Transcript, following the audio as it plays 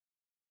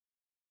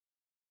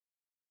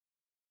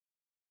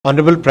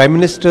Honorable Prime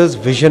Minister's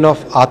vision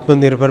of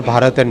Atmanirbhar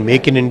Bharat and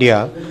Make in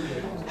India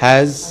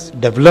has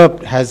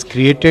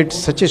created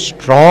such a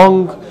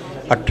strong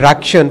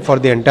attraction for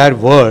the entire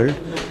world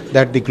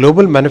that the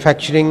global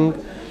manufacturing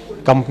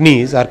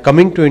companies are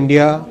coming to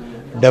India,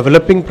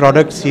 developing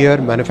products here,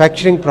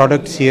 manufacturing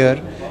products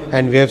here,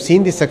 and we have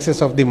seen the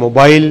success of the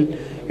mobile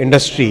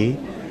industry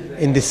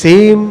in the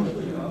same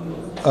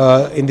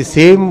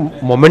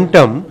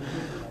momentum.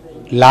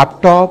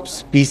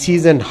 Laptops,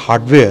 PCs and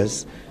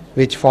hardwares,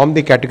 which form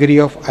the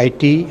category of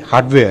IT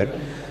hardware,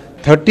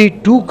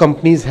 32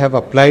 companies have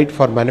applied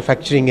for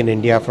manufacturing in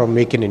India from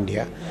Make in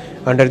India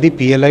under the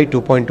PLI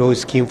 2.0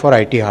 scheme for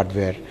IT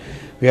hardware.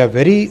 We are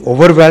very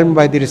overwhelmed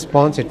by the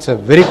response. It's a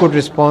very good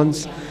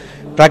response.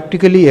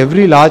 Practically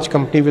every large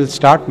company will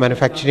start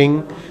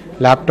manufacturing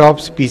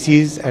laptops,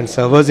 PCs and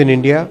servers in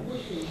India,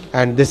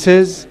 and this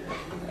is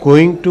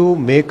going to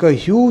make a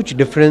huge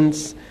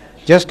difference.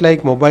 Just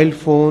like mobile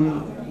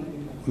phone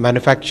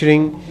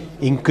manufacturing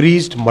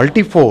increased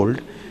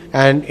multifold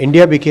and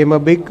India became a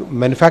big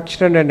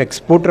manufacturer and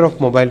exporter of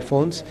mobile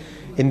phones,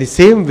 in the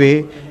same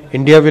way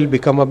India will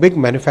become a big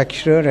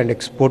manufacturer and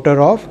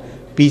exporter of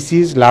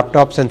PCs,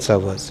 laptops and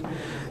servers.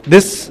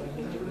 This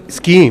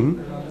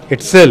scheme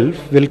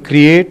itself will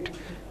create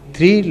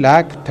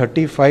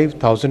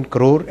 3,35,000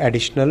 crore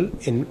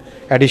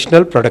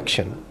additional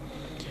production.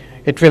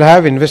 It will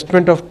have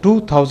investment of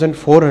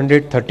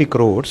 2,430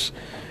 crores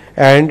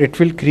and it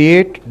will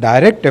create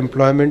direct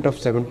employment of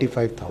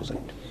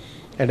 75,000.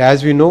 And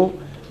as we know,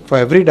 for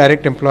every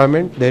direct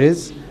employment there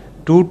is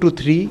 2 to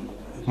 3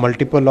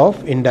 multiple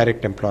of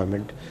indirect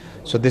employment.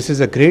 So this is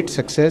a great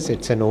success.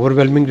 It's an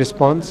overwhelming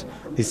response.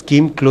 The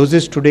scheme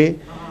closes today.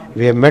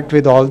 We have met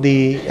with all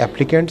the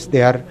applicants.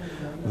 They are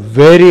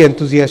very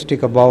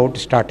enthusiastic about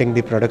starting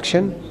the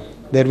production.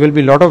 There will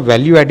be a lot of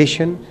value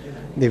addition.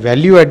 The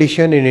value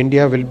addition in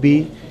India will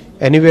be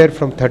anywhere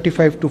from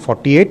 35 to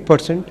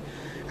 48%.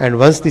 And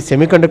once the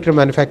semiconductor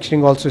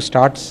manufacturing also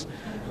starts,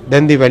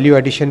 then the value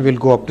addition will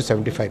go up to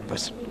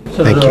 75%.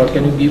 Sir,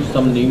 can you give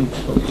some names?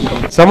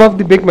 Some of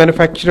the big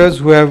manufacturers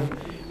who have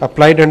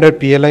applied under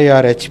PLI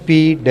are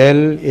HP,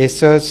 Dell,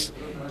 Asus,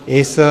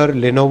 Acer,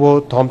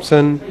 Lenovo,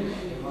 Thomson,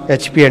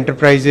 HP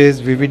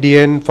Enterprises,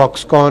 Vividian,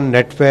 Foxconn,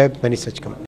 NetWeb, many such companies.